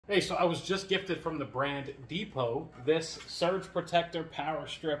Hey, so I was just gifted from the brand DEPOW this surge protector power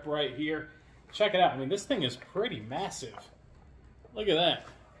strip right here. Check it out. I mean, this thing is pretty massive. Look at that.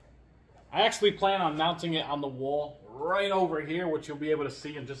 I actually plan on mounting it on the wall right over here, which you'll be able to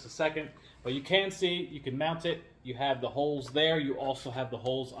see in just a second. But you can see, you can mount it. You have the holes there. You also have the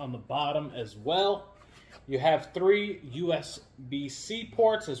holes on the bottom as well. You have 3 USB-C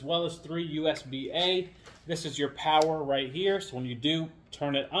ports as well as 3 USB-A. This is your power right here. So when you do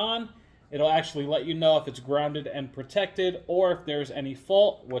turn it on, it'll actually let you know if it's grounded and protected or if there's any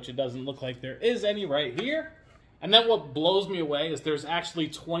fault, which it doesn't look like there is any right here. And then what blows me away is there's actually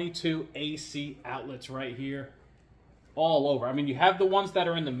 22 AC outlets right here all over. I mean, you have the ones that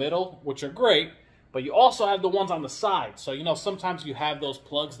are in the middle, which are great, but you also have the ones on the side. So, you know, sometimes you have those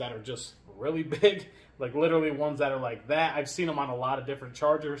plugs that are just really big, like literally ones that are like that. I've seen them on a lot of different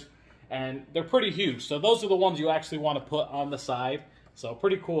chargers, and they're pretty huge. So those are the ones you actually want to put on the side. So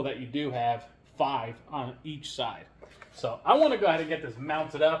pretty cool that you do have 5 on each side. So I want to go ahead and get this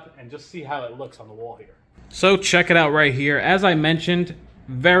mounted up and just see how it looks on the wall here. So check it out right here. As I mentioned,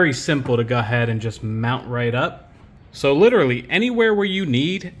 very simple to go ahead and just mount right up. So literally anywhere where you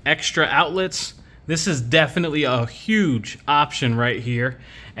need extra outlets, this is definitely a huge option right here.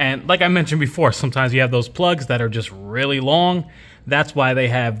 And like I mentioned before, sometimes you have those plugs that are just really long. That's why they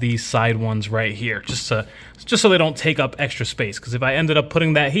have these side ones right here, just so they don't take up extra space. Because if I ended up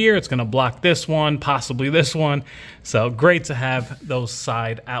putting that here, it's going to block this one, possibly this one. So great to have those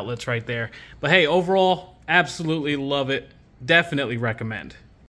side outlets right there. But hey, overall, absolutely love it. Definitely recommend.